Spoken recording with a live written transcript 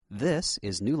This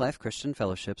is New Life Christian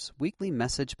Fellowship's weekly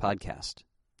message podcast.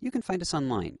 You can find us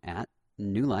online at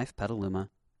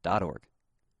newlifepetaluma.org.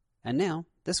 And now,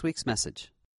 this week's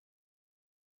message.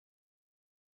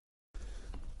 Good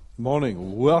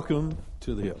morning. Welcome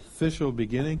to the official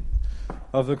beginning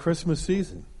of the Christmas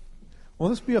season. Will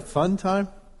this be a fun time?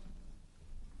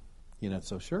 You're not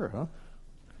so sure, huh?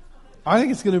 I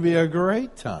think it's going to be a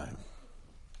great time.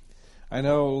 I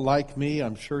know, like me,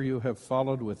 I'm sure you have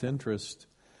followed with interest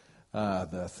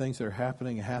the things that are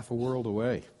happening half a world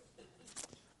away.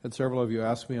 And several of you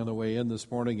asked me on the way in this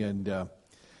morning, and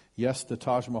yes, the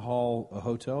Taj Mahal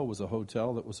Hotel was a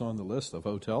hotel that was on the list of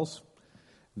hotels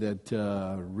that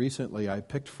recently I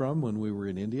picked from when we were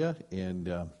in India, and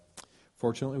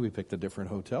fortunately we picked a different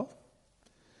hotel.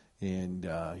 And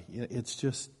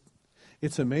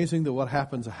it's amazing that what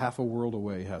happens a half a world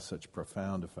away has such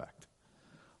profound effect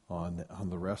on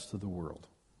the rest of the world.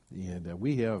 And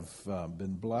we have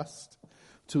been blessed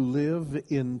to live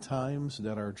in times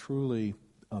that are truly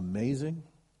amazing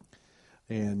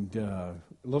and a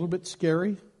little bit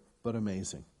scary, but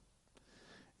amazing.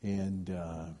 And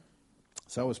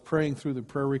so I was praying through the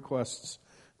prayer requests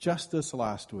just this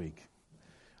last week.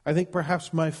 I think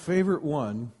perhaps my favorite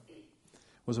one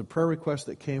was a prayer request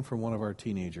that came from one of our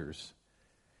teenagers.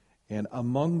 And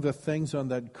among the things on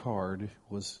that card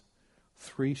was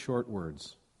 3 short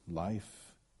words: life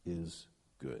is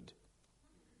good.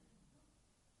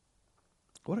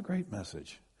 What a great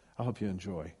message. I hope you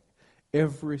enjoy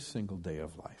every single day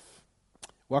of life.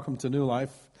 Welcome to New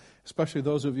Life, especially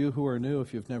those of you who are new.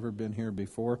 If you've never been here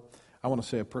before, I want to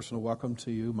say a personal welcome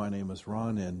to you. My name is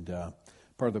Ron, and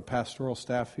part of the pastoral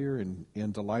staff here,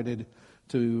 and delighted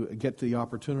to get the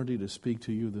opportunity to speak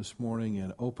to you this morning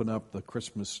and open up the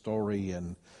Christmas story.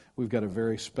 And we've got a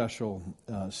very special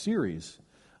series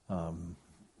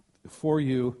for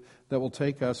you that will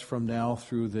take us from now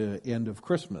through the end of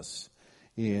Christmas.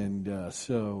 And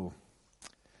so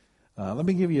let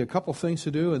me give you a couple things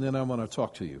to do, and then I'm going to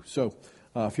talk to you. So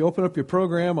if you open up your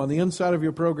program, on the inside of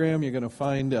your program, you're going to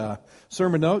find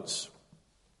sermon notes.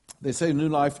 They say New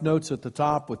Life Notes at the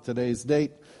top with today's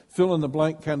date, fill in the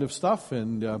blank kind of stuff.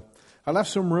 And I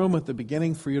left some room at the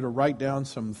beginning for you to write down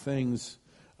some things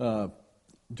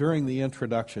during the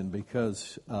introduction,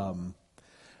 because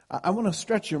I want to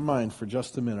stretch your mind for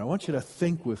just a minute. I want you to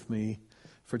think with me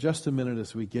for just a minute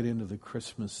as we get into the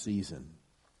Christmas season.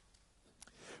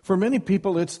 For many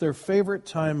people, it's their favorite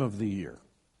time of the year.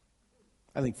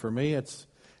 I think for me, it's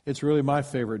really my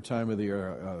favorite time of the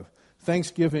year.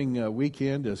 Thanksgiving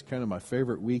weekend is kind of my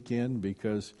favorite weekend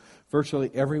because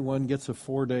virtually everyone gets a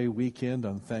 4-day weekend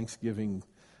on Thanksgiving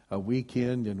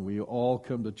weekend, and we all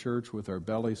come to church with our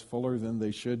bellies fuller than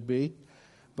they should be,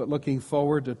 but looking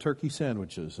forward to turkey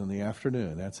sandwiches in the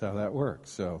afternoon. That's how that works.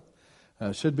 So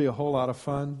it should be a whole lot of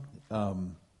fun. But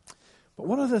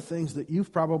one of the things that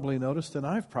you've probably noticed, and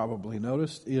I've probably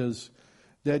noticed, is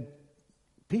that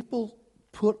people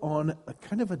put on a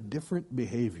kind of a different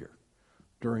behavior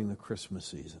during the Christmas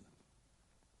season.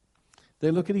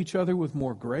 They look at each other with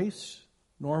more grace,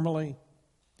 normally,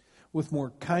 with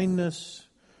more kindness,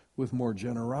 with more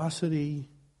generosity.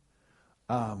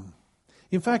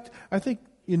 In fact, I think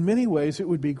in many ways it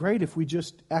would be great if we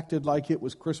just acted like it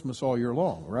was Christmas all year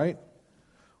long, right?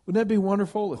 Wouldn't that be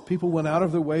wonderful if people went out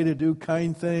of their way to do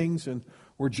kind things and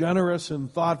were generous and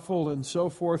thoughtful and so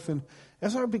forth? And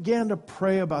as I began to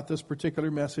pray about this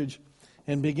particular message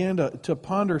and began to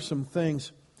ponder some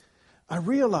things, I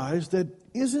realized that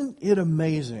isn't it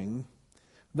amazing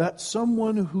that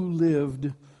someone who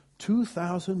lived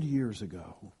 2,000 years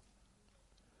ago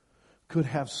could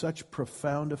have such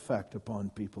profound effect upon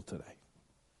people today?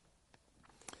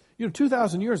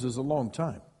 2,000 years is a long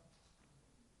time.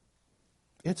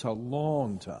 It's a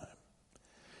long time.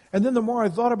 And then the more I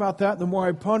thought about that, the more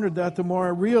I pondered that, the more I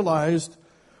realized,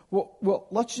 well,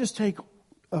 let's just take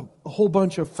a whole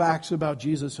bunch of facts about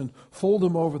Jesus and fold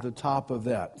them over the top of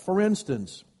that. For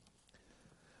instance,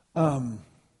 a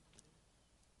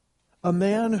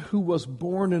man who was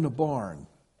born in a barn,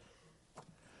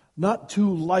 not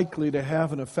too likely to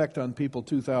have an effect on people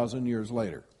 2,000 years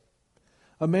later.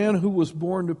 A man who was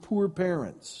born to poor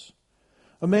parents.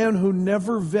 A man who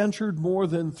never ventured more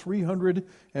than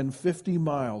 350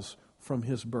 miles from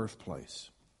his birthplace.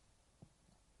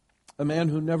 A man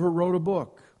who never wrote a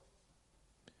book.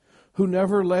 Who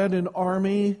never led an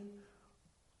army.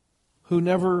 Who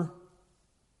never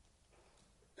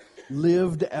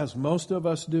lived as most of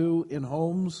us do in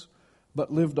homes,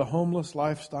 but lived a homeless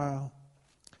lifestyle.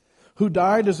 Who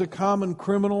died as a common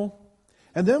criminal.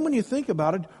 And then when you think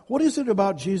about it, what is it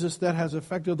about Jesus that has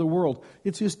affected the world?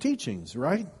 It's his teachings,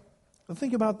 right? Now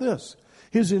think about this.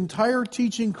 His entire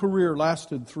teaching career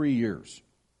lasted 3 years.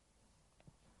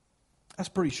 That's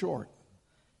pretty short.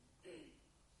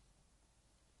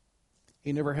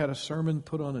 He never had a sermon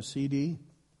put on a CD.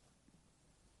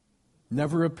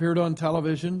 Never appeared on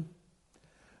television.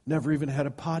 Never even had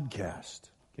a podcast.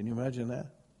 Can you imagine that?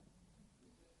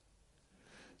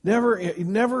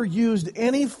 Never used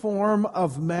any form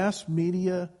of mass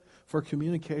media for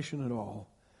communication at all.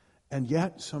 And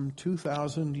yet, some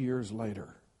 2,000 years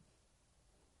later,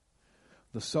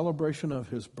 the celebration of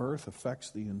His birth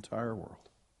affects the entire world.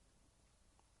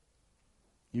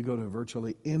 You go to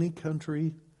virtually any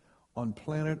country on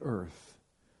planet Earth,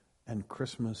 and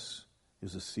Christmas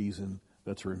is a season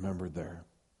that's remembered there.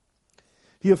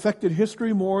 He affected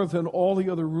history more than all the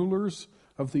other rulers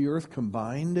of the earth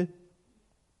combined.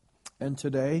 And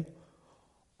today,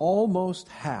 almost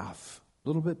half, a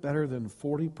little bit better than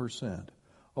 40%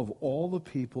 of all the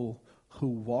people who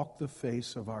walk the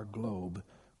face of our globe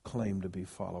claim to be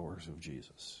followers of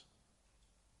Jesus.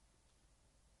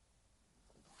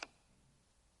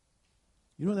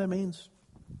 You know what that means?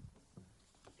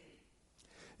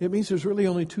 It means there's really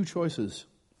only two choices.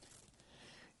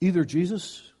 Either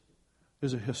Jesus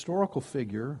is a historical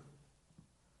figure,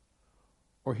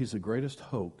 or He's the greatest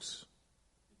hoax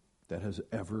that has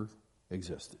ever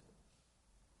existed.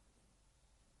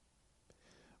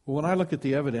 Well, when I look at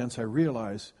the evidence, I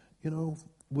realize,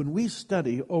 when we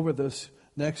study over this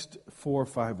next 4 or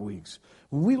 5 weeks,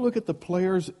 when we look at the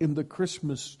players in the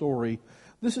Christmas story,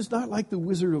 this is not like the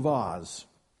Wizard of Oz.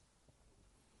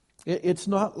 It's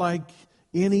not like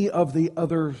any of the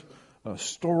other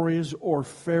stories or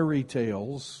fairy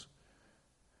tales.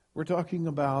 We're talking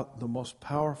about the most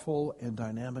powerful and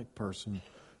dynamic person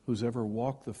who's ever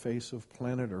walked the face of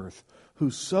planet Earth,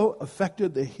 who so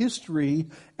affected the history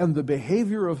and the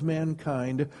behavior of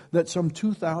mankind that some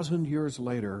 2,000 years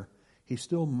later, He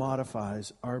still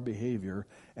modifies our behavior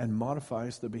and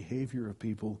modifies the behavior of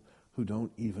people who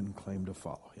don't even claim to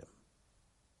follow Him.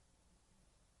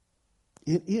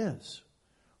 It is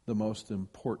the most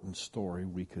important story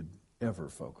we could ever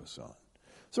focus on.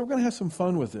 So we're going to have some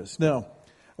fun with this. Now,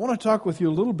 I want to talk with you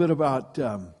a little bit about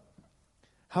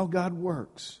how God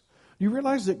works. You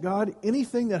realize that God,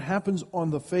 anything that happens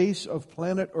on the face of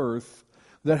planet Earth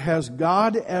that has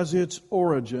God as its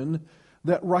origin,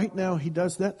 that right now He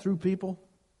does that through people?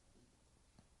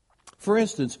 For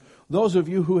instance, those of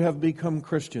you who have become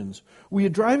Christians, were you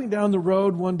driving down the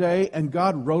road one day and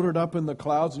God wrote it up in the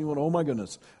clouds and you went, oh my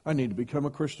goodness, I need to become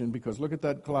a Christian because look at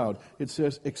that cloud. It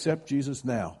says, accept Jesus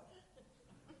now.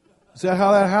 Is that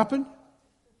how that happened?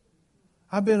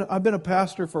 I've been a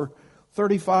pastor for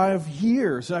 35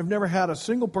 years, and I've never had a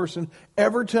single person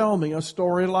ever tell me a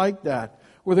story like that,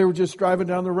 where they were just driving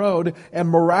down the road and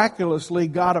miraculously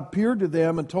God appeared to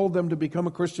them and told them to become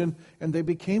a Christian, and they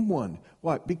became one.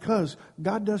 Why? Because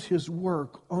God does His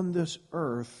work on this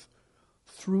earth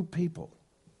through people.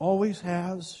 Always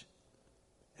has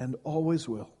and always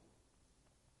will.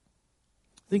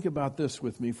 Think about this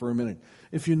with me for a minute.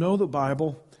 If you know the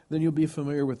Bible, then you'll be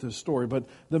familiar with this story. But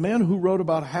the man who wrote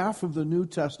about half of the New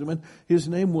Testament, his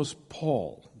name was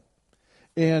Paul.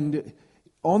 And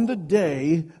on the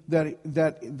day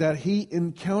that he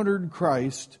encountered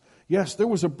Christ, yes, there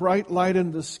was a bright light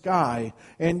in the sky,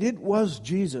 and it was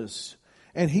Jesus.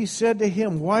 And He said to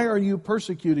him, why are you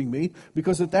persecuting me?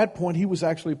 Because at that point, he was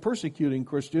actually persecuting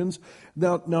Christians.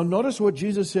 Now notice what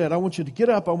Jesus said. I want you to get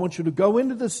up. I want you to go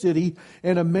into the city,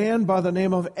 and a man by the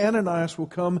name of Ananias will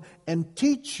come and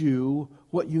teach you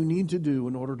what you need to do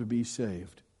in order to be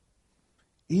saved.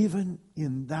 Even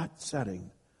in that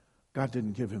setting, God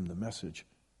didn't give him the message.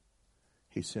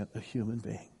 He sent a human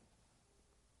being.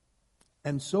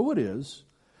 And so it is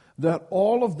that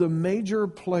all of the major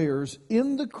players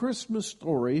in the Christmas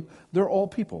story, they're all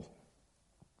people.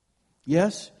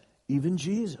 Yes, even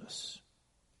Jesus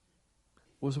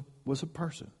was a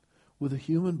person with a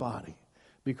human body,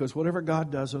 because whatever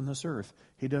God does on this earth,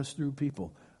 He does through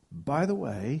people. By the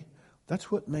way,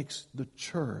 that's what makes the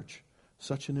church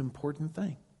such an important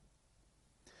thing.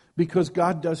 Because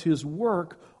God does His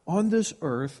work on this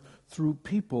earth through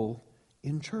people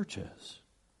in churches.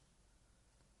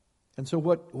 And so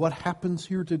what happens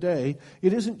here today,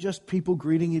 it isn't just people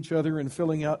greeting each other and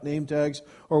filling out name tags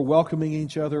or welcoming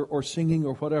each other or singing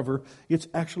or whatever. It's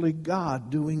actually God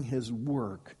doing His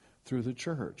work through the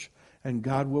church. And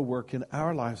God will work in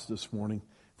our lives this morning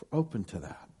if we're open to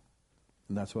that.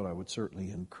 And that's what I would certainly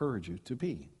encourage you to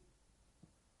be.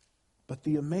 But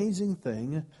the amazing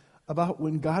thing about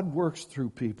when God works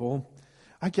through people,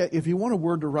 if you want a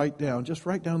word to write down, just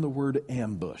write down the word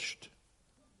ambushed.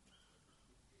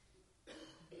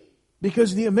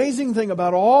 Because the amazing thing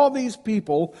about all these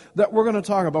people that we're going to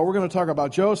talk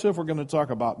about Joseph, we're going to talk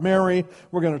about Mary,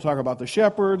 we're going to talk about the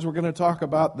shepherds, we're going to talk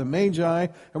about the Magi,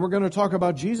 and we're going to talk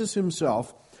about Jesus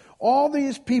himself. All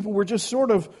these people were just sort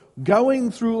of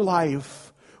going through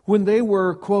life when they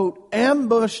were, quote,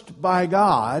 ambushed by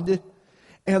God,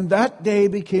 and that day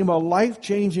became a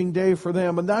life-changing day for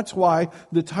them. And that's why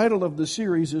the title of the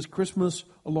series is Christmas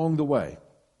Along the Way.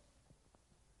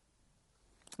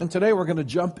 And today we're going to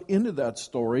jump into that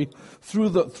story through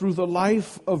the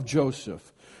life of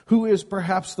Joseph, who is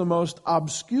perhaps the most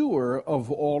obscure of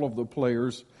all of the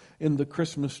players in the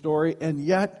Christmas story, and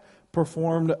yet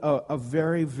performed a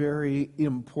very, very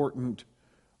important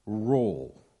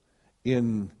role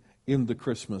in the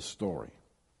Christmas story.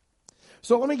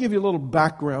 So let me give you a little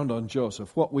background on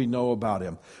Joseph, what we know about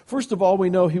him. First of all, we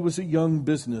know he was a young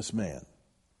businessman.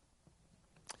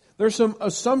 There's some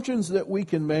assumptions that we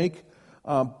can make,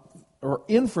 or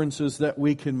inferences that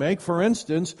we can make. For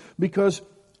instance, because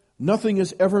nothing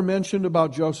is ever mentioned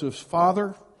about Joseph's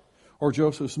father or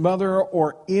Joseph's mother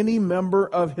or any member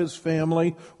of his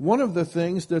family, one of the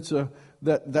things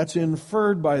that's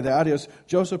inferred by that is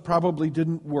Joseph probably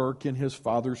didn't work in his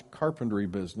father's carpentry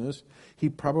business. He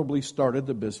probably started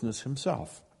the business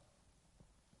himself.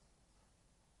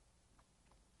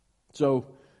 So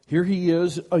here he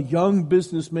is, a young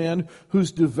businessman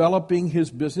who's developing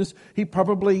his business. He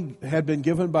probably had been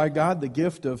given by God the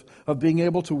gift of being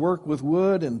able to work with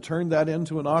wood and turn that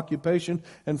into an occupation.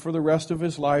 And for the rest of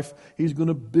his life, he's going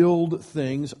to build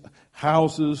things,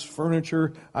 houses,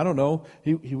 furniture. I don't know.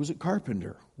 He was a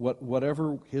carpenter.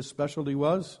 Whatever his specialty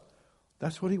was,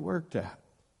 that's what he worked at.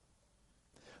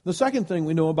 The second thing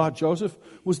we know about Joseph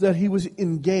was that he was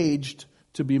engaged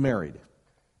to be married.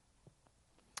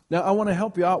 Now, I want to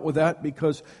help you out with that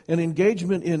because an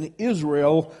engagement in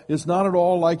Israel is not at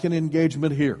all like an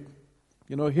engagement here.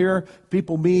 You know, here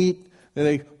people meet,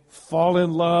 they fall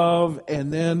in love,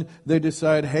 and then they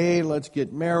decide, hey, let's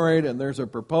get married, and there's a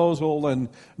proposal, and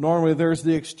normally there's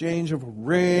the exchange of a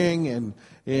ring, and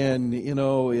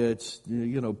it's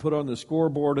put on the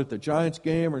scoreboard at the Giants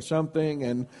game or something,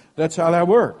 and that's how that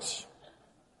works.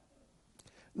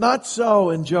 Not so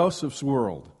in Joseph's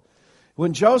world.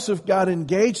 When Joseph got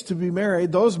engaged to be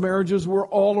married, those marriages were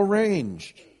all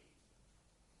arranged.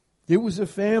 It was a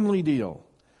family deal.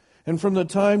 And from the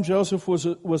time Joseph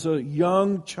was a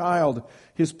young child,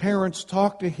 his parents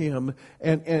talked to him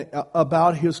and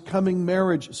about his coming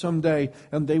marriage someday,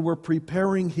 and they were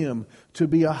preparing him to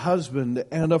be a husband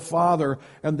and a father,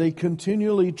 and they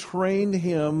continually trained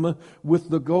him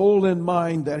with the goal in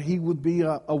mind that he would be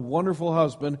a wonderful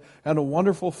husband and a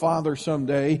wonderful father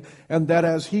someday, and that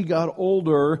as he got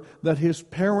older, that his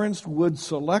parents would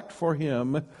select for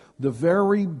him the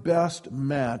very best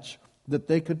match that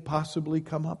they could possibly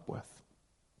come up with.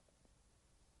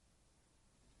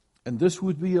 And this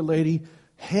would be a lady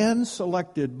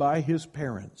hand-selected by his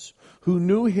parents, who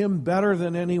knew him better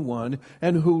than anyone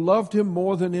and who loved him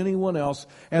more than anyone else,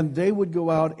 and they would go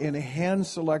out and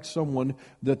hand-select someone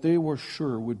that they were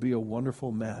sure would be a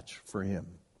wonderful match for him.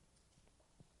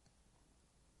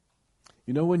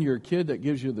 You know, when you're a kid, that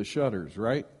gives you the shudders,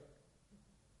 right?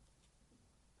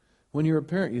 When you're a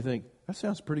parent, you think, that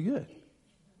sounds pretty good.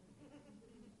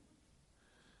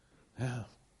 Yeah.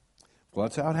 Well,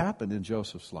 that's how it happened in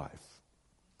Joseph's life.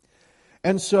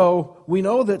 And so we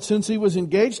know that since he was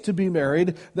engaged to be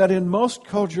married, that in most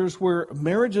cultures where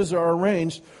marriages are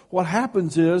arranged, what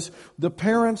happens is the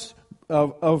parents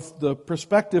of the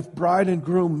prospective bride and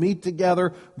groom meet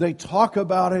together. They talk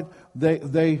about it.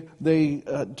 They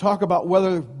talk about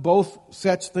whether both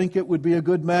sets think it would be a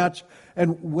good match.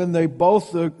 And when they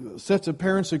both sets of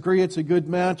parents agree it's a good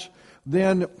match,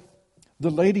 then the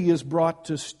lady is brought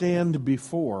to stand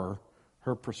before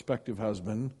her prospective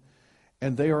husband,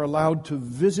 and they are allowed to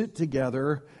visit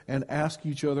together and ask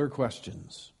each other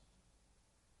questions.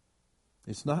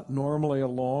 It's not normally a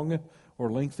long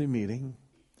or lengthy meeting,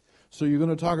 so you're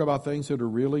going to talk about things that are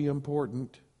really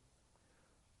important,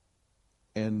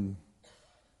 and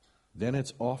then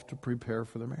it's off to prepare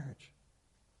for the marriage.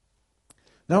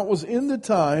 Now, it was in the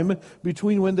time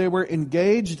between when they were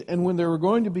engaged and when they were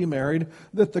going to be married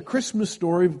that the Christmas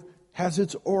story has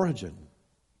its origin.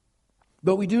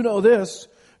 But we do know this.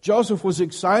 Joseph was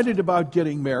excited about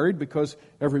getting married because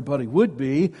everybody would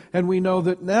be. And we know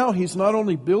that now he's not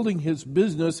only building his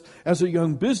business as a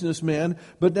young businessman,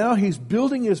 but now he's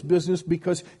building his business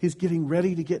because he's getting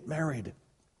ready to get married.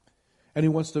 And he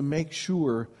wants to make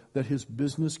sure that his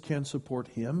business can support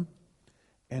him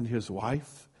and his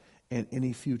wife and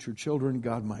any future children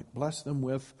God might bless them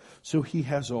with. So he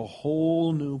has a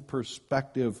whole new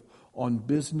perspective on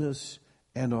business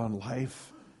and on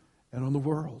life and on the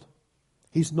world.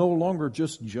 He's no longer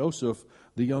just Joseph,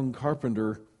 the young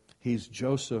carpenter. He's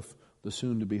Joseph, the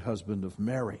soon-to-be husband of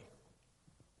Mary.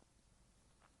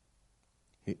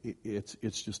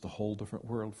 It's just a whole different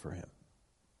world for him.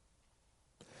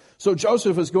 So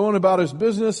Joseph is going about his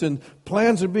business, and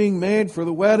plans are being made for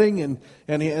the wedding,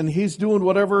 and he's doing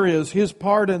whatever is his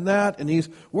part in that, and he's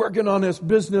working on his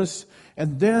business.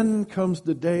 And then comes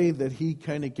the day that he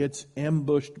kind of gets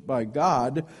ambushed by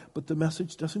God, but the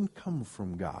message doesn't come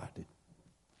from God.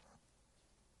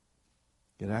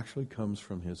 It actually comes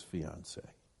from his fiancée.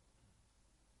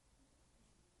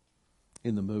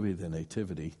 In the movie The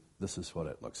Nativity, this is what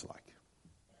it looks like.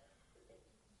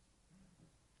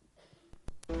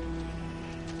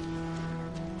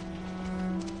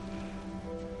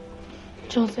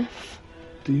 Joseph.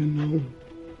 Do you know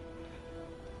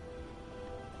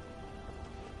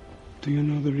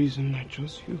the reason I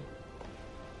chose you,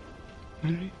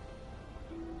 Mary?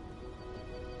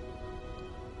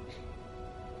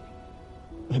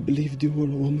 I believed you were a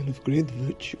woman of great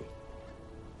virtue.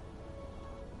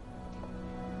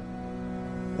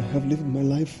 I have lived my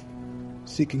life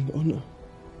seeking honor.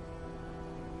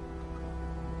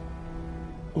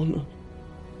 Honor.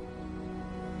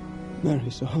 Mary,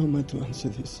 so how am I to answer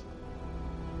this?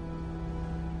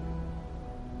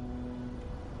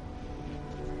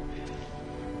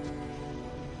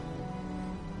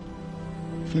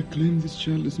 If I claim this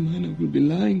child is mine, I will be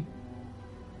lying.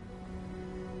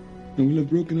 I will have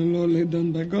broken a law laid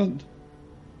down by God.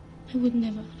 I would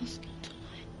never ask you to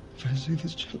lie. If I say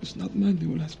this child is not mine, they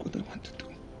will ask what I want to do.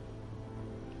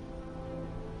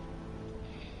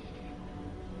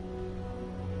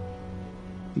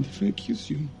 And if I accuse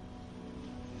you,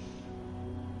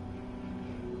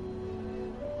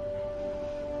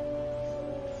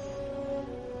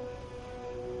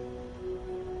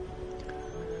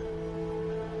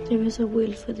 there is a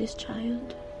will for this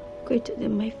child, greater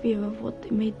than my fear of what they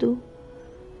may do.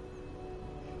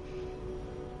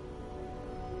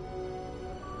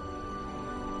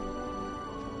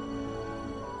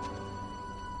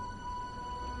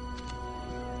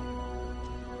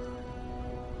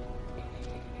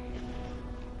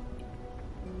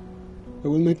 I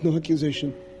will make no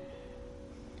accusation.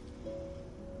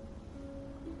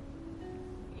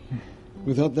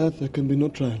 Without that, there can be no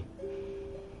trial.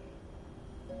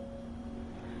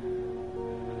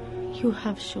 You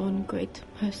have shown great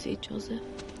mercy, Joseph.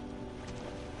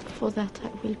 For that I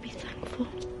will be thankful.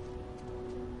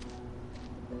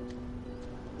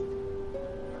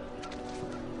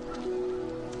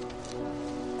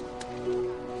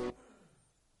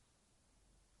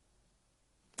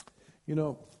 You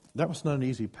know, that was not an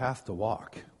easy path to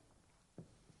walk.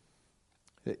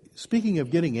 Speaking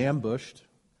of getting ambushed,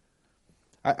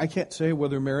 I can't say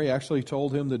whether Mary actually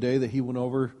told him the day that he went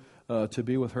over to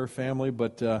be with her family,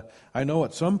 but I know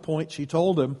at some point she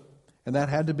told him, and that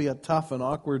had to be a tough and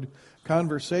awkward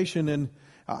conversation. And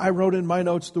I wrote in my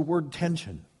notes the word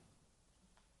tension.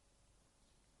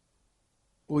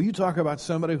 Well, you talk about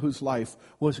somebody whose life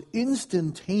was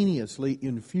instantaneously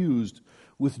infused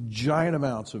with giant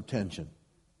amounts of tension.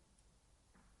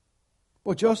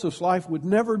 Well, Joseph's life would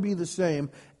never be the same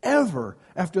ever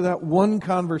after that one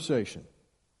conversation.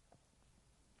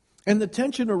 And the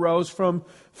tension arose from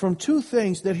two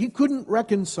things that he couldn't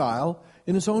reconcile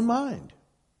in his own mind.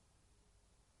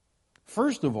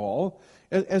 First of all,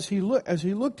 as he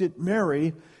looked at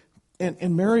Mary,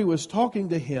 and Mary was talking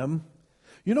to him,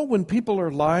 you know, when people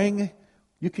are lying,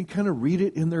 you can kind of read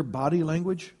it in their body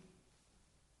language.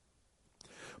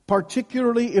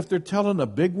 Particularly if they're telling a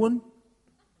big one.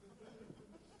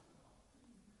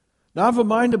 Now, I have a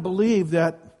mind to believe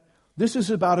that this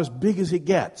is about as big as it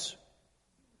gets.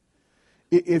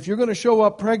 If you're going to show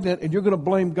up pregnant and you're going to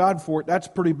blame God for it, that's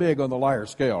pretty big on the liar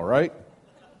scale, right?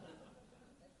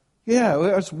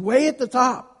 Yeah, it's way at the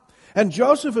top. And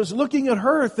Joseph is looking at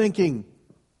her thinking,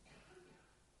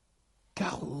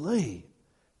 golly,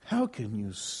 how can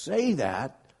you say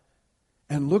that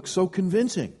and look so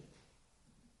convincing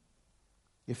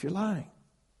if you're lying?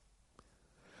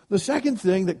 The second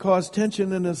thing that caused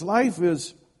tension in his life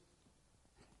is,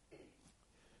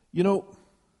 you know,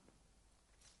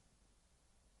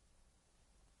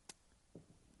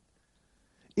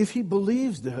 if he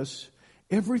believes this,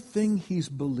 everything he's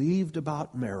believed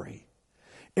about Mary,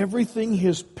 everything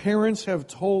his parents have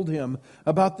told him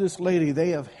about this lady they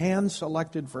have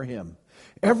hand-selected for him,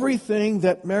 everything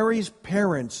that Mary's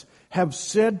parents have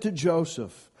said to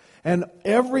Joseph, and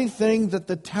everything that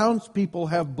the townspeople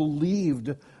have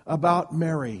believed about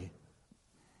Mary,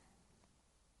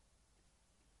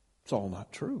 it's all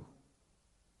not true.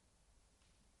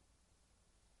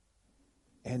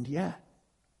 And yet,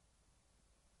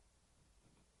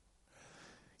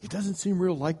 it doesn't seem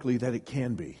real likely that it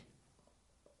can be.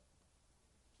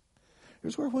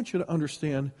 Here's where I want you to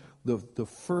understand the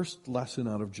first lesson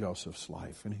out of Joseph's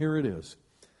life. And here it is.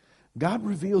 God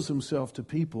reveals himself to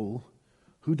people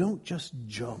who don't just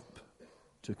jump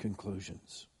to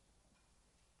conclusions.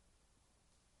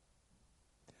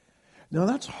 Now,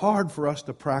 that's hard for us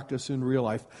to practice in real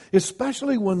life,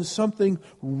 especially when something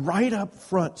right up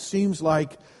front seems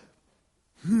like,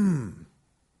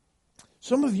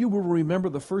 Some of you will remember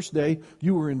the first day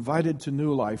you were invited to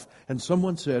New Life, and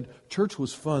someone said, church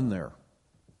was fun there.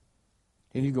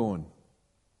 And you're going,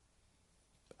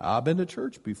 I've been to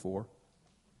church before.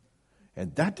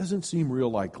 And that doesn't seem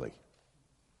real likely.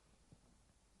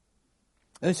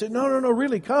 And they said, no,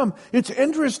 really, come. It's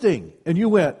interesting. And you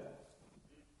went,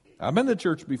 I've been to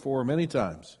church before many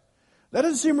times. That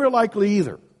doesn't seem real likely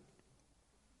either.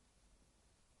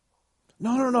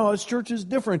 No, this church is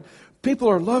different. People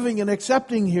are loving and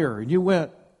accepting here. And you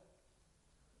went,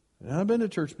 I've been to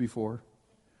church before.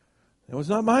 That was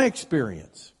not my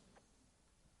experience.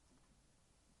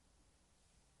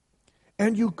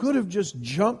 And you could have just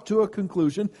jumped to a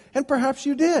conclusion, and perhaps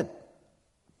you did.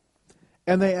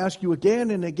 And they asked you again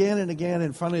and again and again,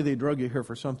 and finally they drug you here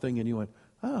for something, and you went,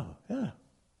 oh, yeah.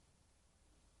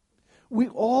 We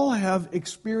all have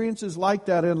experiences like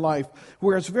that in life,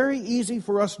 where it's very easy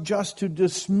for us just to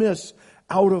dismiss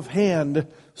out of hand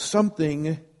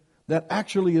something that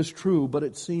actually is true, but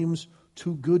it seems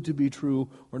too good to be true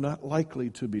or not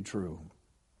likely to be true.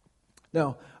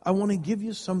 Now, I want to give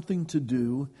you something to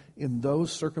do in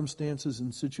those circumstances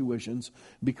and situations,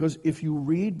 because if you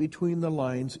read between the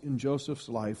lines in Joseph's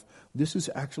life, this is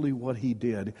actually what he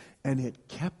did, and it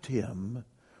kept him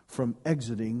from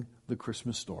exiting the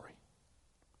Christmas story.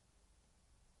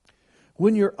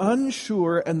 When you're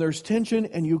unsure and there's tension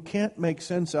and you can't make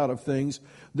sense out of things,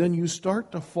 then you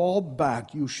start to fall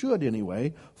back, you should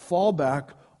anyway, fall back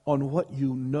on what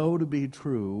you know to be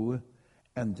true,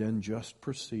 and then just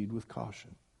proceed with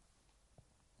caution.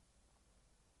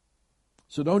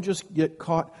 So don't just get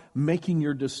caught making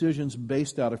your decisions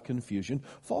based out of confusion.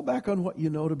 Fall back on what you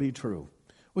know to be true.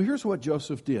 Well, here's what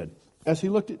Joseph did. As he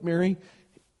looked at Mary,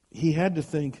 he had to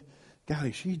think,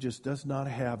 golly, she just does not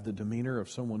have the demeanor of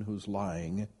someone who's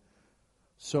lying.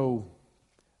 So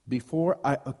before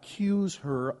I accuse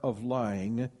her of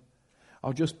lying,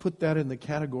 I'll just put that in the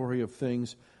category of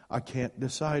things I can't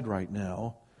decide right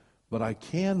now. But I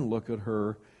can look at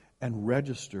her and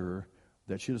register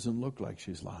that she doesn't look like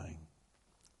she's lying.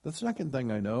 The second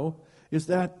thing I know is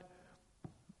that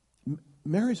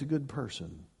Mary's a good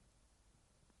person.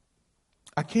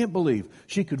 I can't believe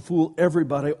she could fool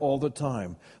everybody all the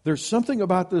time. There's something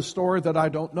about this story that I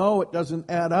don't know. It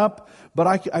doesn't add up. But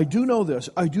I do know this.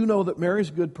 I do know that Mary's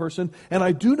a good person. And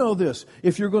I do know this.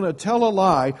 If you're going to tell a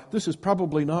lie, this is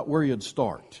probably not where you'd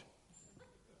start.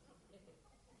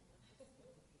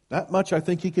 That much I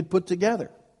think he could put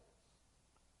together.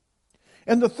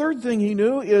 And the third thing he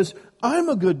knew is, I'm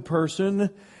a good person,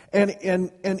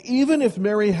 and even if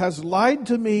Mary has lied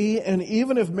to me, and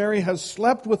even if Mary has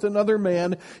slept with another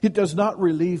man, it does not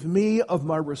relieve me of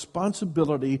my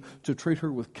responsibility to treat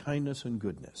her with kindness and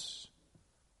goodness.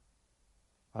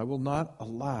 I will not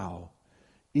allow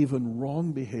even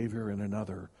wrong behavior in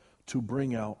another to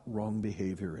bring out wrong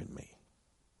behavior in me.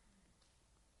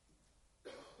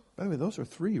 By the way, those are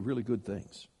three really good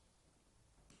things.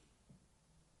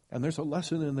 And there's a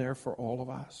lesson in there for all of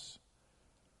us.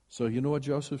 So you know what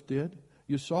Joseph did?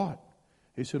 You saw it.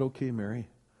 He said, okay, Mary,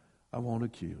 I won't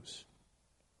accuse.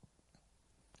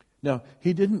 Now,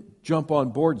 he didn't jump on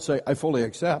board and say, I fully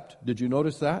accept. Did you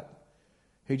notice that?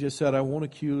 He just said, I won't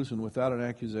accuse, and without an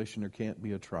accusation, there can't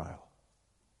be a trial.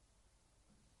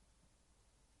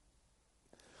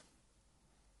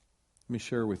 Let me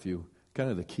share with you kind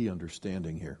of the key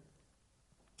understanding here.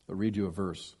 I'll read you a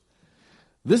verse.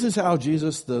 This is how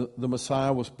Jesus, the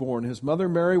Messiah, was born. His mother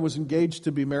Mary was engaged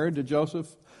to be married to Joseph,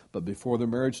 but before the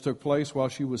marriage took place, while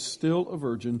she was still a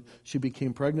virgin, she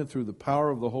became pregnant through the power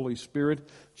of the Holy Spirit.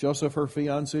 Joseph, her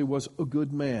fiancé, was a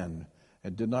good man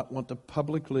and did not want to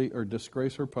publicly or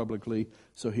disgrace her publicly,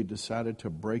 so he decided to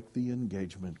break the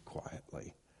engagement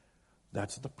quietly.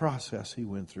 That's the process he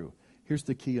went through. Here's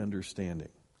the key understanding,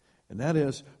 and that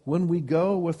is when we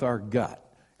go with our gut.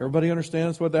 Everybody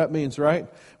understands what that means,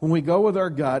 right? When we go with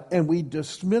our gut and we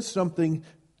dismiss something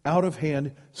out of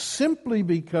hand simply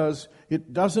because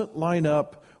it doesn't line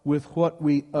up with what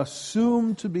we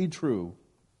assume to be true,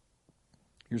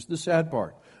 here's the sad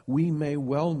part. We may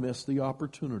well miss the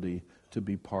opportunity to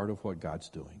be part of what God's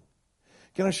doing.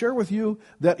 Can I share with you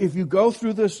that if you go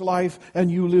through this life and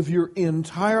you live your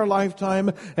entire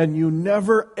lifetime and you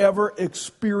never ever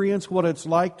experience what it's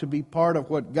like to be part of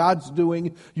what God's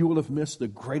doing, you will have missed the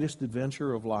greatest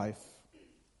adventure of life.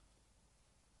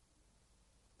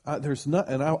 I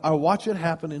watch it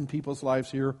happen in people's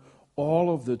lives here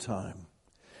all of the time.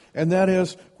 And that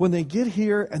is when they get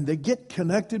here and they get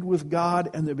connected with God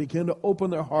and they begin to open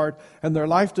their heart and their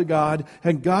life to God,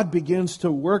 and God begins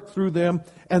to work through them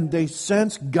and they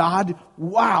sense God.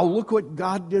 Wow, look what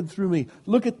God did through me.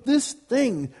 Look at this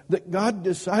thing that God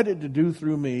decided to do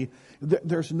through me.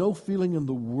 There's no feeling in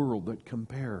the world that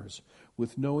compares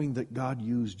with knowing that God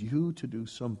used you to do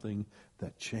something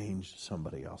that changed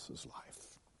somebody else's life.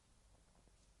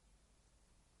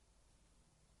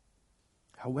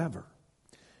 However,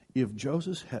 if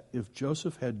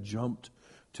Joseph had jumped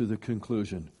to the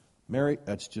conclusion, Mary,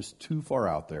 that's just too far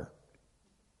out there.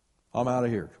 I'm out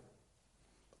of here.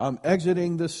 I'm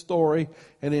exiting this story,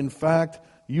 and in fact,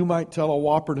 you might tell a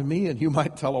whopper to me and you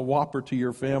might tell a whopper to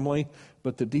your family,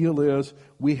 but the deal is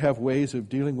we have ways of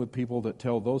dealing with people that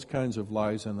tell those kinds of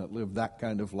lies and that live that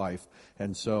kind of life.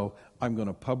 And so I'm going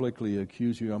to publicly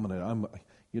accuse you.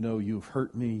 You've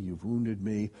hurt me, you've wounded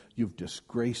me, you've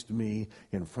disgraced me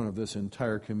in front of this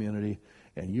entire community,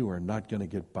 and you are not going to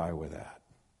get by with that.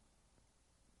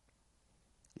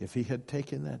 If he had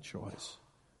taken that choice.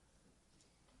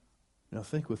 Now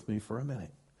think with me for a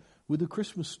minute. Would the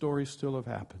Christmas story still have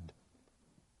happened?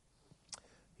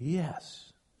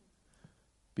 Yes.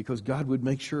 Because God would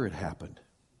make sure it happened.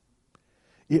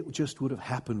 It just would have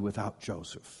happened without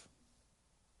Joseph.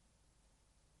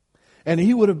 And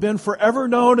he would have been forever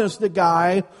known as the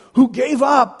guy who gave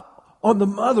up on the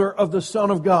mother of the Son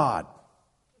of God.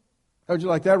 How'd you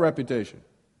like that reputation?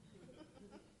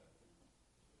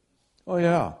 Oh,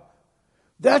 yeah.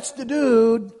 That's the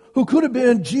dude who could have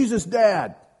been Jesus'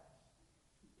 dad.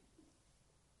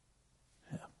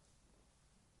 Yeah.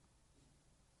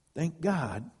 Thank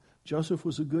God Joseph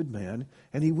was a good man,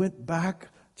 and he went back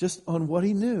just on what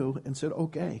he knew and said,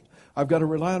 okay, I've got to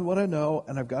rely on what I know,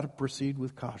 and I've got to proceed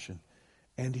with caution.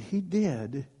 And he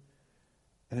did,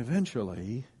 and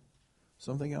eventually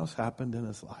something else happened in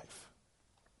his life.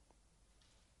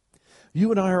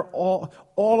 You and I are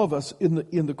all of us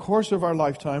in the course of our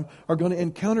lifetime are going to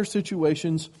encounter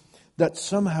situations that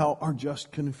somehow are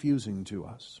just confusing to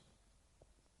us.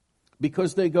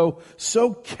 Because they go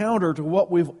so counter to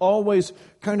what we've always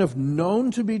kind of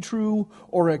known to be true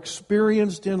or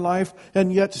experienced in life,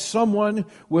 and yet someone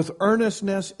with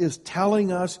earnestness is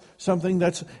telling us something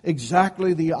that's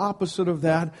exactly the opposite of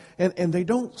that, and they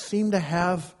don't seem to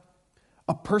have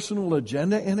a personal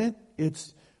agenda in it.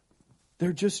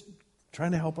 They're just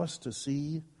trying to help us to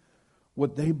see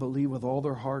what they believe with all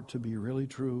their heart to be really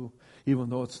true, even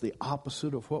though it's the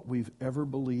opposite of what we've ever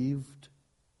believed.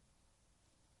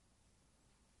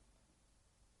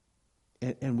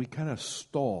 And we kind of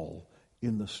stall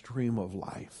in the stream of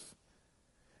life.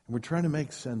 And we're trying to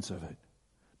make sense of it.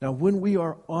 Now, when we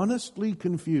are honestly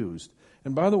confused,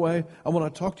 and by the way, I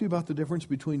want to talk to you about the difference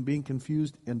between being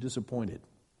confused and disappointed.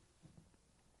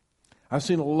 I've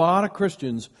seen a lot of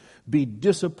Christians be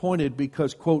disappointed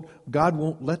because, quote, God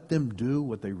won't let them do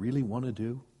what they really want to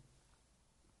do.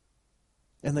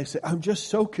 And they say, I'm just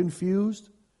so confused.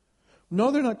 No,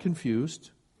 they're not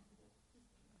confused.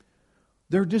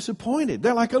 They're disappointed.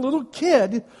 They're like a little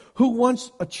kid who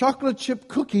wants a chocolate chip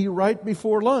cookie right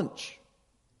before lunch.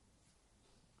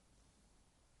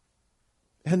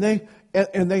 And they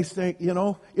think,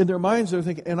 in their minds they're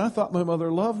thinking, and I thought my mother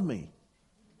loved me.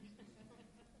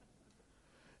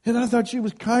 And I thought she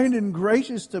was kind and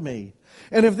gracious to me.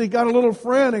 And if they got a little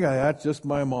friend, they go, that's just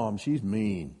my mom. She's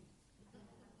mean.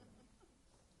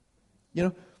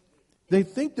 They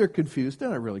think they're confused.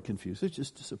 They're not really confused. They're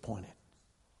just disappointed.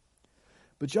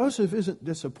 But Joseph isn't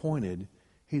disappointed.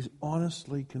 He's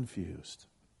honestly confused.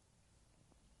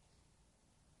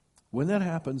 When that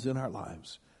happens in our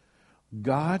lives,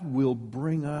 God will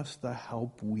bring us the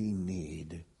help we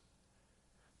need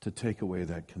to take away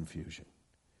that confusion.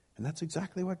 And that's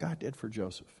exactly what God did for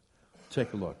Joseph.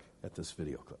 Take a look at this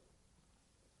video clip.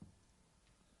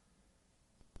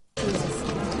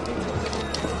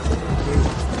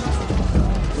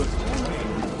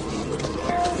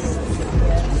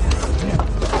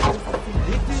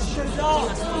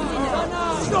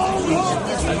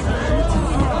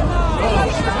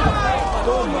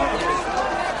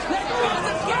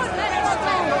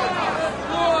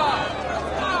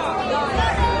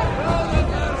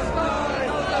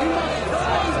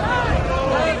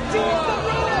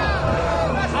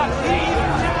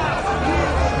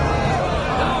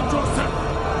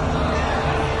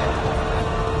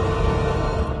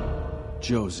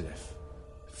 Joseph,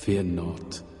 fear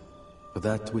not, for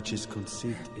that which is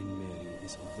conceived in Mary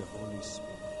is of the Holy Spirit.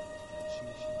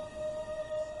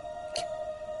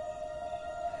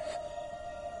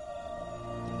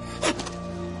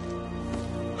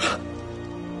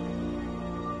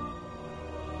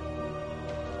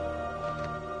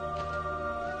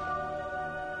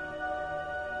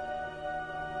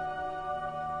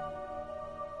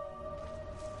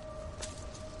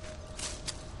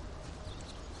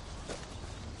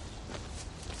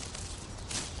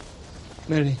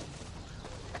 Mary.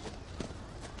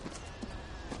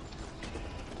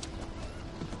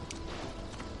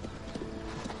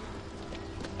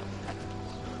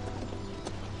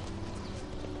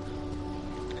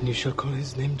 And you shall call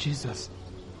his name Jesus.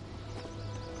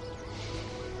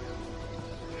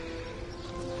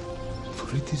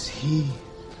 For it is he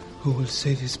who will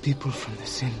save his people from their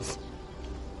sins.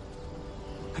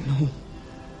 I know.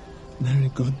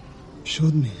 Mary, God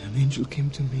showed me. An angel came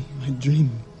to me in my dream.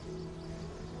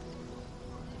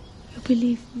 You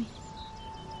believe me?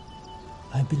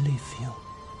 I believe you.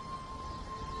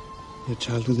 Your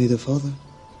child will need a father.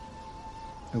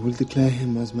 I will declare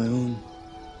him as my own.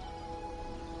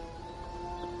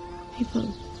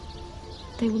 People,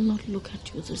 they will not look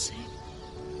at you the same.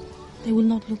 They will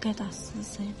not look at us the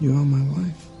same. You are my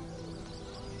wife.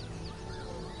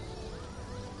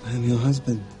 I am your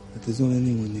husband. That is all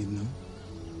anyone need know.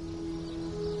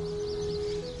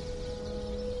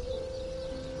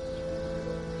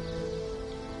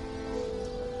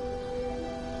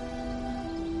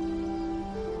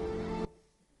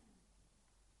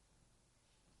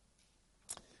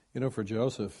 You know, for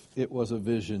Joseph, it was a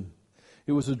vision.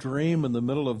 It was a dream in the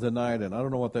middle of the night, and I don't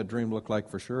know what that dream looked like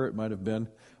for sure. It might have been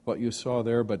what you saw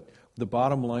there, but the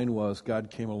bottom line was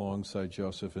God came alongside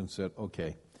Joseph and said,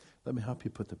 okay, let me help you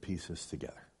put the pieces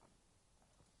together.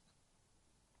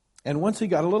 And once he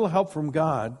got a little help from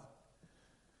God,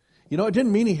 you know, it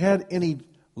didn't mean he had any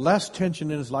less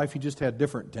tension in his life. He just had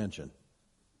different tension.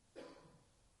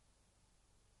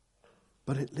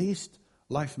 But at least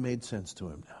life made sense to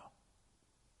him now.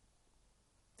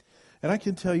 And I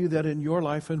can tell you that in your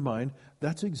life and mine,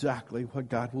 that's exactly what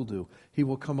God will do. He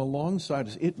will come alongside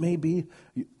us. It may be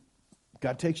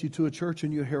God takes you to a church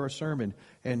and you hear a sermon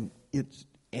and it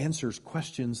answers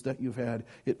questions that you've had.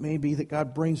 It may be that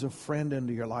God brings a friend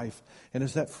into your life, and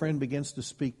as that friend begins to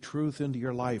speak truth into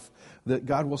your life, that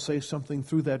God will say something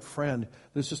through that friend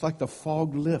that's just like the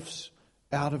fog lifts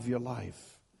out of your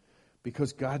life.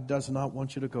 Because God does not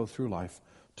want you to go through life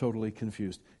totally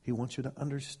confused. He wants you to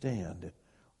understand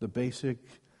the basic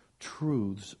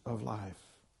truths of life.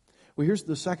 Well, here's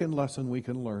the second lesson we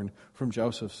can learn from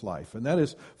Joseph's life, and that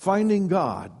is finding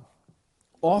God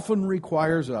often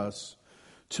requires us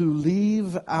to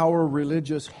leave our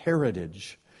religious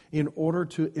heritage in order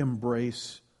to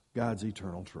embrace God's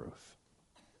eternal truth.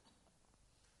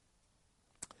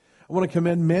 I want to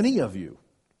commend many of you.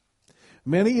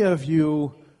 Many of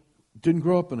you didn't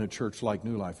grow up in a church like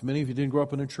New Life. Many of you didn't grow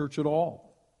up in a church at all.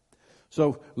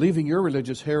 So leaving your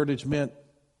religious heritage meant,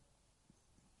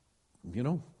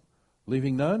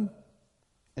 leaving none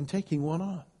and taking one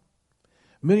on.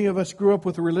 Many of us grew up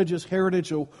with a religious heritage,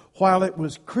 so while it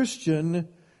was Christian,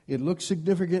 it looked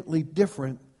significantly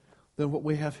different than what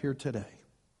we have here today.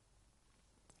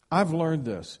 I've learned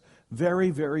this. Very,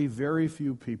 very, very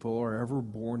few people are ever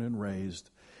born and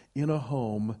raised in a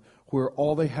home where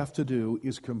all they have to do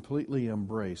is completely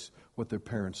embrace what their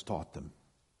parents taught them.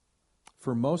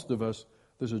 For most of us,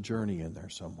 there's a journey in there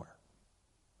somewhere.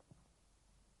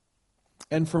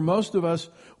 And for most of us,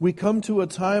 we come to a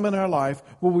time in our life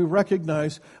where we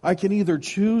recognize I can either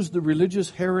choose the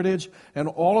religious heritage and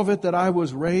all of it that I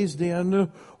was raised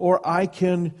in, or I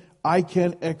can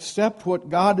accept what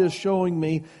God is showing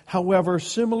me, however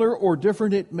similar or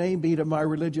different it may be to my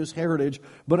religious heritage.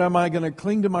 But am I going to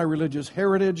cling to my religious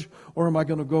heritage, or am I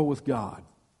going to go with God?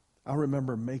 I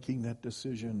remember making that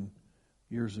decision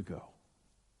years ago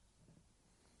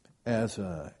as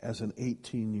an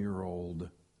 18-year-old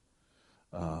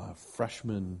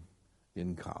freshman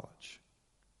in college.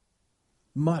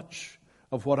 Much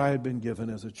of what I had been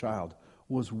given as a child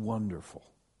was wonderful.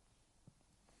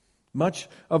 Much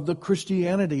of the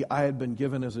Christianity I had been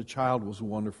given as a child was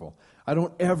wonderful.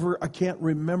 I can't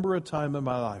remember a time in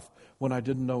my life when I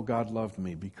didn't know God loved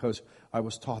me, because I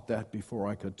was taught that before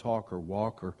I could talk or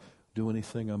walk or do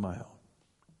anything on my own.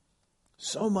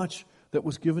 So much that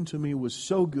was given to me was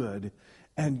so good,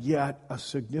 and yet a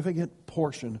significant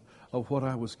portion of what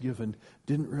I was given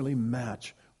didn't really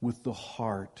match with the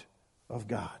heart of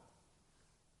God.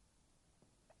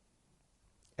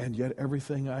 And yet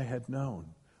everything I had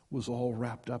known was all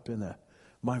wrapped up in that.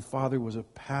 My father was a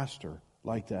pastor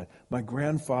like that. My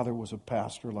grandfather was a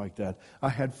pastor like that. I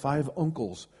had 5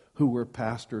 uncles who were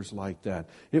pastors like that.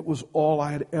 It was all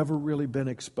I had ever really been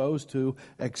exposed to,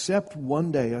 except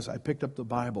one day as I picked up the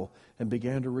Bible and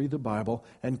began to read the Bible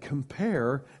and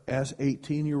compare, as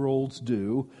 18-year-olds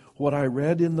do, what I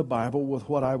read in the Bible with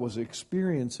what I was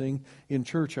experiencing in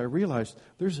church. I realized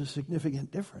there's a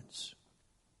significant difference.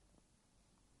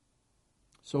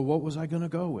 So what was I going to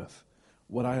go with?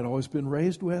 What I had always been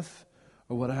raised with,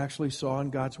 or what I actually saw in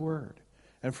God's Word?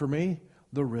 And for me,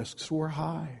 the risks were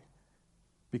high,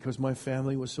 because my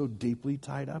family was so deeply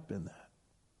tied up in that.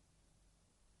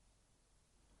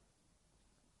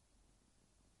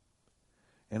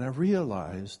 And I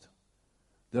realized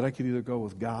that I could either go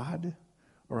with God,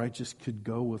 or I just could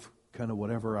go with kind of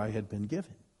whatever I had been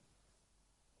given.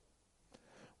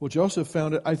 Well, Joseph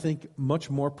found it, I think, much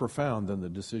more profound than the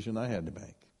decision I had to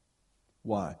make.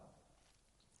 Why?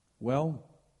 Well,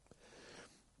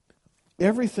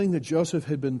 everything that Joseph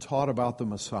had been taught about the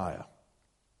Messiah,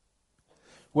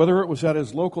 whether it was at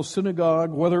his local synagogue,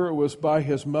 whether it was by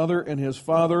his mother and his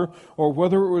father, or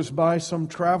whether it was by some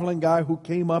traveling guy who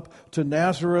came up to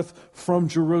Nazareth from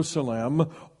Jerusalem,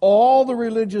 all the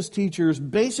religious teachers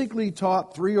basically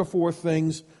taught 3 or 4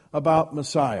 things about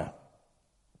Messiah.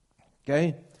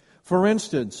 Okay? For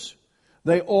instance,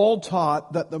 they all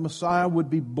taught that the Messiah would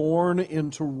be born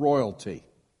into royalty.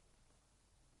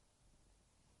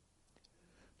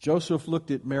 Joseph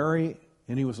looked at Mary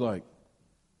and he was like,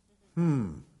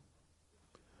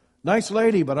 nice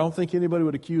lady, but I don't think anybody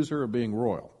would accuse her of being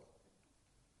royal.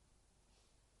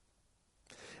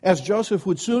 As Joseph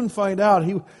would soon find out,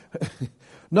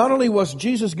 not only was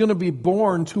Jesus going to be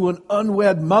born to an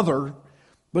unwed mother,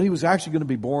 but he was actually going to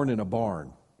be born in a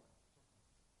barn.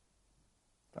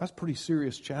 That's a pretty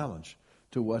serious challenge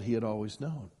to what he had always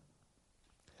known.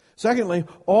 Secondly,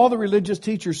 all the religious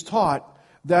teachers taught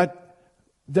that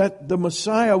the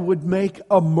Messiah would make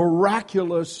a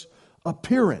miraculous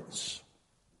appearance.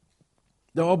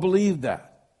 They all believed that.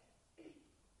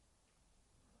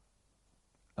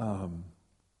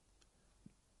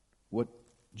 What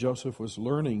Joseph was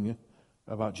learning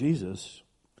about Jesus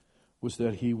was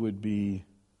that he would be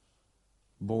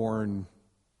born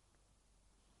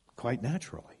quite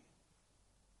naturally,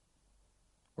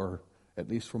 or at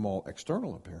least from all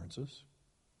external appearances,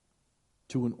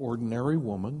 to an ordinary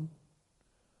woman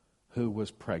who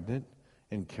was pregnant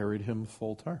and carried him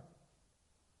full term.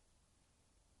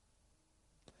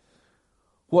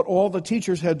 What all the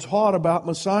teachers had taught about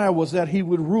Messiah was that he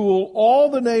would rule all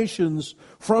the nations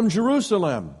from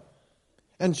Jerusalem.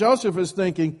 And Joseph is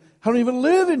thinking, I don't even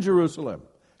live in Jerusalem,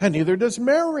 and neither does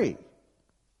Mary.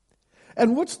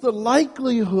 And what's the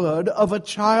likelihood of a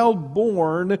child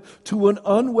born to an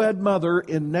unwed mother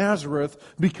in Nazareth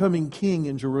becoming king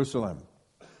in Jerusalem?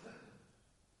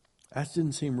 That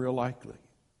didn't seem real likely.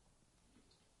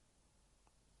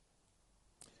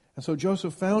 And so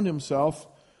Joseph found himself,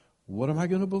 what am I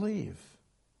going to believe?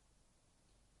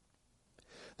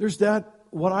 There's that,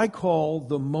 what I call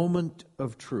the moment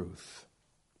of truth.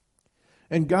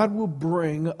 And God will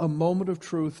bring a moment of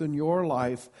truth in your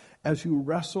life as you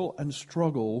wrestle and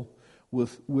struggle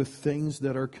with things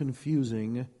that are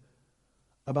confusing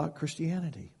about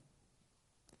Christianity.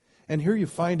 And here you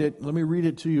find it, let me read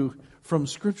it to you from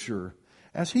Scripture.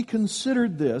 As he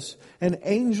considered this, an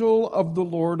angel of the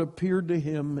Lord appeared to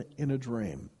him in a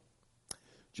dream.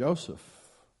 Joseph,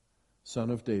 son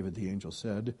of David, the angel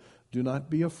said, do not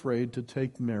be afraid to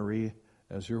take Mary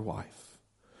as your wife,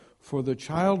 for the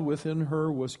child within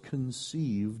her was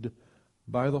conceived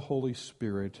by the Holy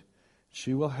Spirit.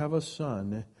 She will have a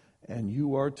son, and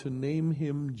you are to name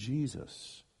him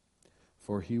Jesus,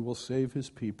 for he will save his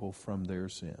people from their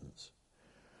sins.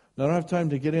 Now, I don't have time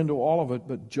to get into all of it,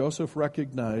 but Joseph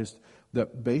recognized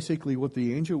that basically what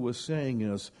the angel was saying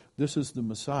is, this is the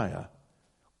Messiah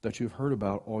that you've heard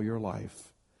about all your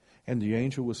life. And the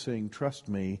angel was saying, trust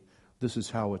me, this is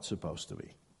how it's supposed to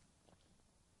be.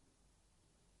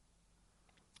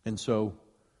 And so,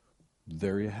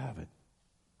 there you have it.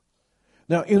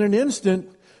 Now, in an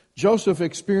instant, Joseph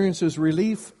experiences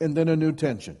relief and then a new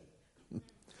tension.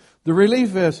 The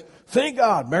relief is, thank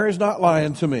God, Mary's not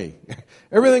lying to me.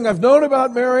 Everything I've known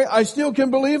about Mary, I still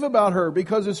can believe about her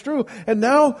because it's true. And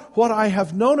now what I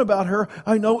have known about her,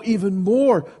 I know even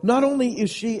more. Not only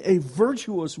is she a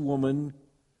virtuous woman,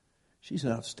 she's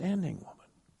an outstanding woman.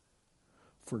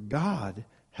 For God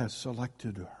has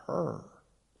selected her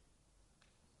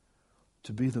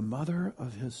to be the mother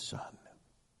of his Son.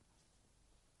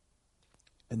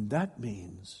 And that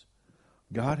means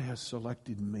God has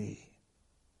selected me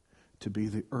to be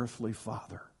the earthly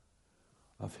father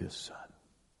of his Son.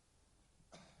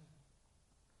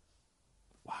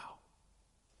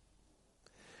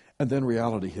 And then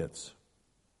reality hits.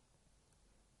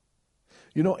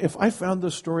 You know, if I found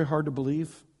this story hard to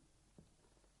believe,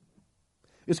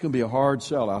 it's going to be a hard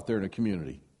sell out there in a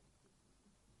community.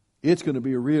 It's going to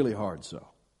be a really hard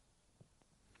sell.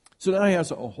 So now he has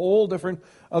a whole different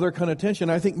other kind of tension.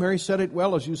 I think Mary said it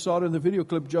well as you saw it in the video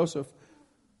clip, Joseph.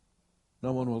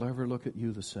 No one will ever look at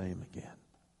you the same again.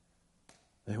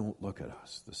 They won't look at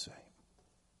us the same.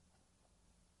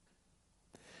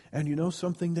 And you know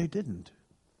something? They didn't.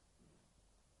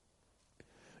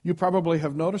 You probably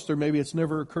have noticed, or maybe it's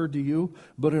never occurred to you,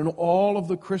 but in all of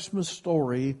the Christmas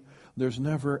story, there's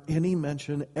never any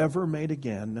mention ever made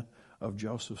again of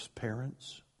Joseph's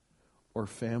parents or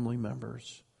family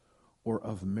members or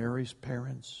of Mary's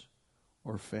parents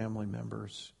or family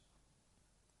members,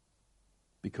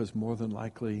 because more than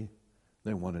likely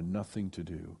they wanted nothing to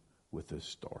do with this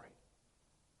story.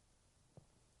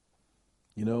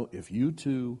 You know, if you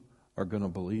too are going to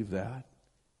believe that,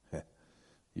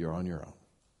 you're on your own.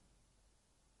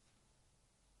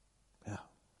 Yeah.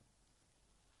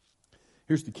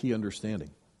 Here's the key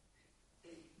understanding.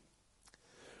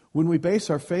 When we base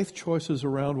our faith choices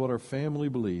around what our family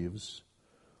believes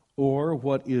or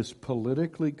what is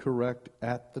politically correct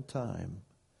at the time,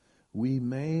 we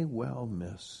may well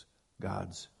miss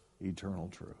God's eternal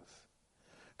truth.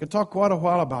 I could talk quite a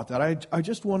while about that. I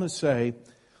just want to say,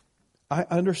 I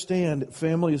understand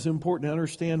family is important. I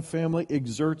understand family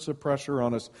exerts a pressure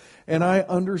on us. And I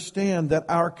understand that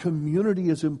our community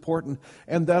is important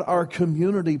and that our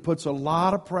community puts a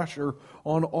lot of pressure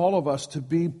on all of us to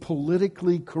be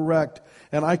politically correct.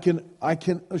 And I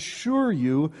can assure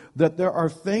you that there are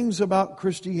things about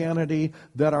Christianity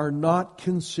that are not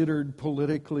considered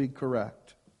politically correct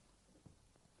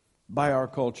by our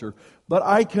culture. But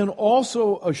I can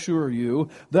also assure you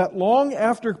that long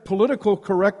after political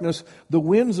correctness, the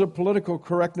winds of political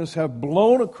correctness have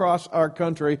blown across our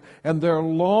country and they're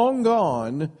long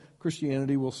gone,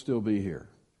 Christianity will still be here.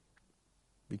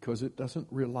 Because it doesn't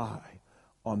rely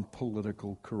on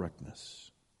political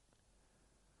correctness.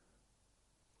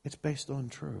 It's based on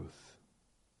truth.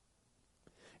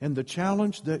 And the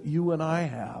challenge that you and I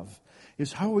have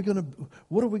is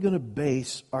what are we going to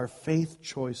base our faith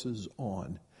choices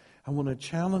on? I want to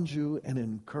challenge you and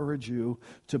encourage you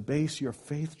to base your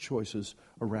faith choices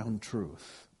around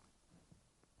truth.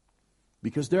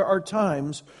 Because there are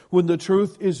times when the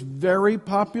truth is very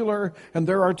popular, and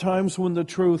there are times when the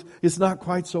truth is not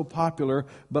quite so popular,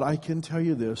 but I can tell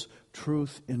you this,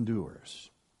 truth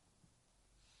endures.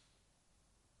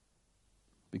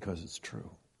 Because it's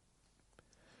true.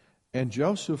 And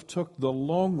Joseph took the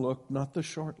long look, not the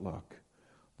short look.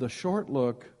 The short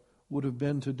look would have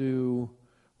been to do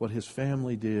what his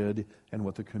family did and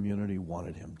what the community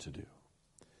wanted him to do.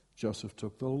 Joseph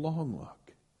took the long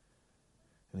look.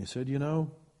 And he said, you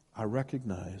know, I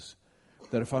recognize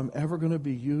that if I'm ever going to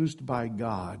be used by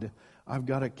God, I've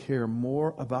got to care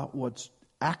more about what's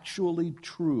actually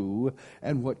true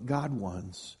and what God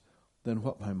wants than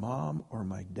what my mom or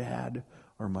my dad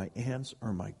or my aunts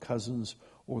or my cousins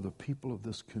or the people of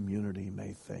this community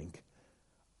may think.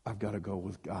 I've got to go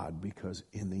with God because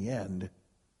in the end,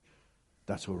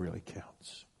 that's what really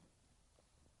counts.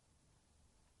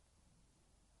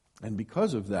 And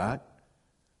because of that,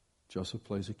 Joseph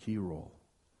plays a key role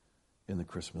in the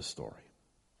Christmas story.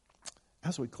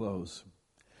 As we close,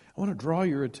 I want to draw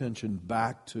your attention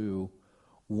back to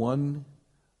one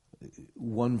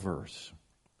verse.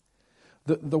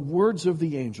 The words of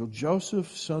the angel,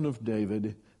 Joseph, son of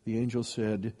David, the angel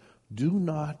said, do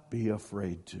not be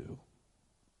afraid to.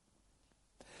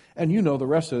 And you know the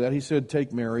rest of that. He said,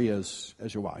 take Mary as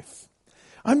your wife.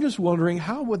 I'm just wondering,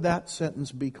 how would that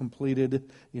sentence be completed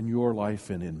in your life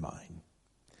and in mine?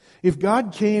 If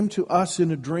God came to us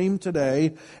in a dream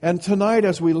today, and tonight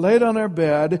as we laid on our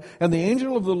bed, and the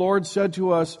angel of the Lord said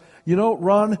to us, you know,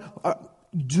 Ron,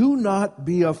 do not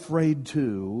be afraid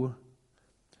to,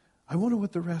 I wonder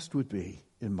what the rest would be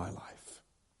in my life.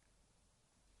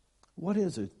 What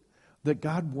is it that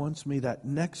God wants me, that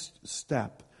next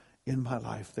step in my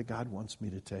life that God wants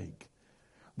me to take?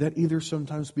 That either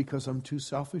sometimes because I'm too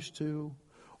selfish to,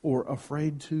 or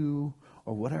afraid to,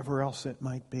 or whatever else it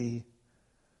might be.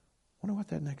 I wonder what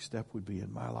that next step would be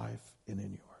in my life and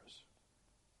in yours.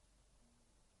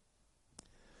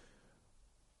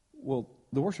 Well,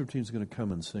 the worship team is going to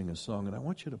come and sing a song, and I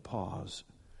want you to pause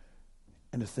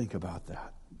and to think about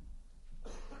that.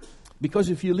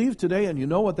 Because if you leave today and you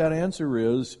know what that answer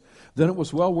is, then it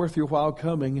was well worth your while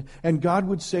coming. And God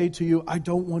would say to you, I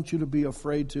don't want you to be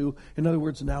afraid to. In other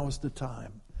words, now is the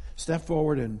time. Step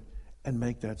forward and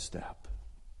make that step.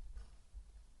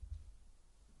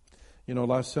 You know,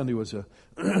 last Sunday was a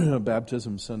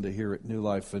baptism Sunday here at New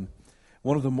Life, and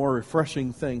one of the more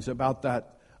refreshing things about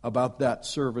that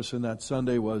service and that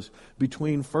Sunday was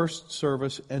between first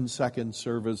service and second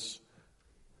service,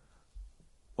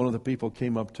 one of the people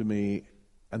came up to me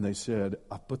and they said,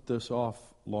 I put this off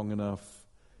long enough.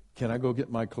 Can I go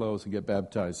get my clothes and get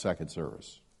baptized second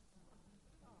service?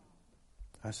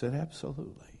 I said,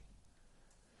 absolutely.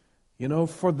 You know,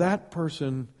 for that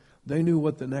person, they knew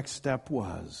what the next step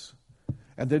was.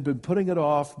 And they'd been putting it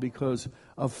off because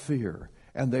of fear.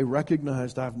 And they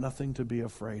recognized, I have nothing to be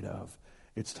afraid of.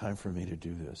 It's time for me to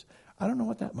do this. I don't know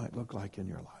what that might look like in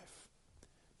your life.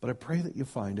 But I pray that you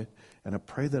find it. And I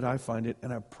pray that I find it.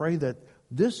 And I pray that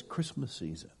this Christmas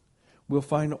season, we'll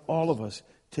find all of us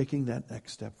taking that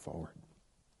next step forward.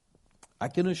 I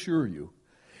can assure you,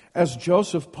 as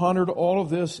Joseph pondered all of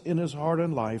this in his heart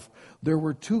and life, there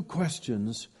were two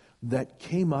questions that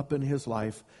came up in his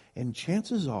life. And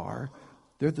chances are,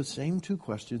 they're the same two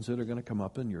questions that are going to come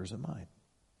up in yours and mine.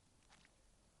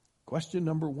 Question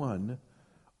number one,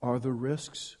 are the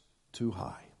risks too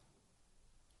high?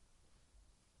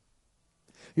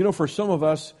 You know, for some of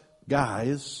us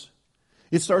guys,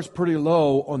 it starts pretty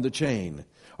low on the chain.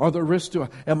 Are the risks too high?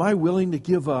 Am I willing to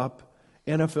give up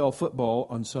NFL football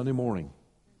on Sunday morning?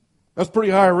 That's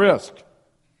pretty high risk.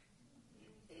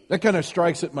 That kind of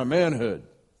strikes at my manhood.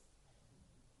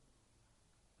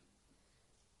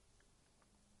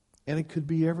 And it could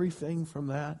be everything from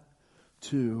that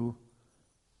to,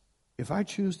 if I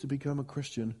choose to become a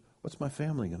Christian, what's my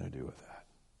family going to do with that?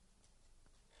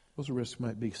 Those risks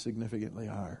might be significantly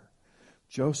higher.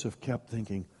 Joseph kept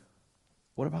thinking,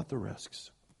 what about the risks?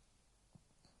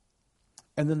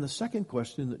 And then the second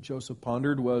question that Joseph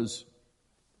pondered was,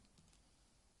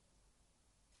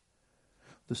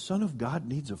 the Son of God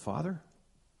needs a father?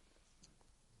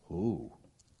 Ooh.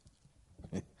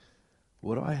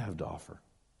 What do I have to offer?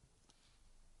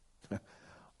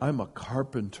 I'm a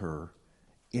carpenter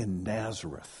in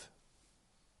Nazareth.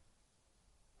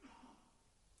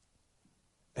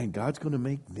 And God's going to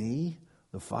make me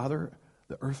the father,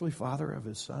 the earthly father of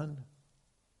his son?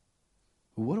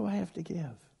 What do I have to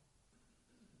give?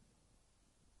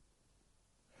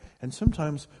 And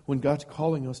sometimes when God's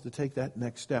calling us to take that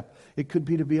next step, it could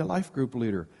be to be a life group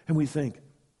leader. And we think,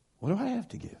 what do I have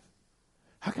to give?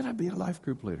 How can I be a life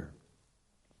group leader?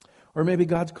 Or maybe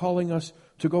God's calling us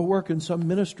to go work in some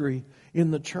ministry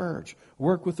in the church,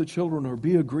 work with the children or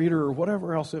be a greeter or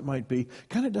whatever else it might be.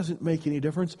 Kind of doesn't make any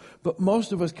difference, but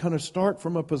most of us kind of start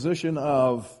from a position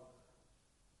of,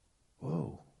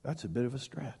 whoa, that's a bit of a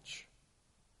stretch.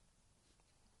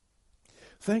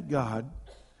 Thank God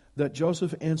that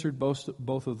Joseph answered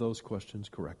both of those questions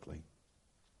correctly.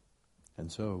 And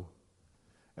so,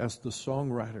 as the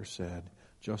songwriter said,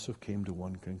 Joseph came to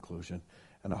one conclusion.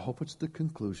 And I hope it's the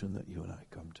conclusion that you and I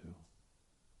come to.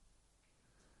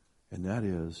 And that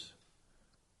is,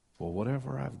 well,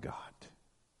 whatever I've got,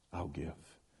 I'll give,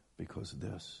 because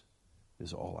this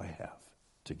is all I have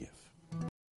to give.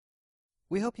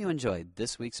 We hope you enjoyed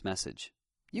this week's message.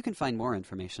 You can find more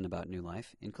information about New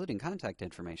Life, including contact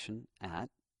information, at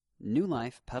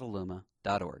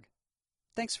newlifepetaluma.org.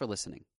 Thanks for listening.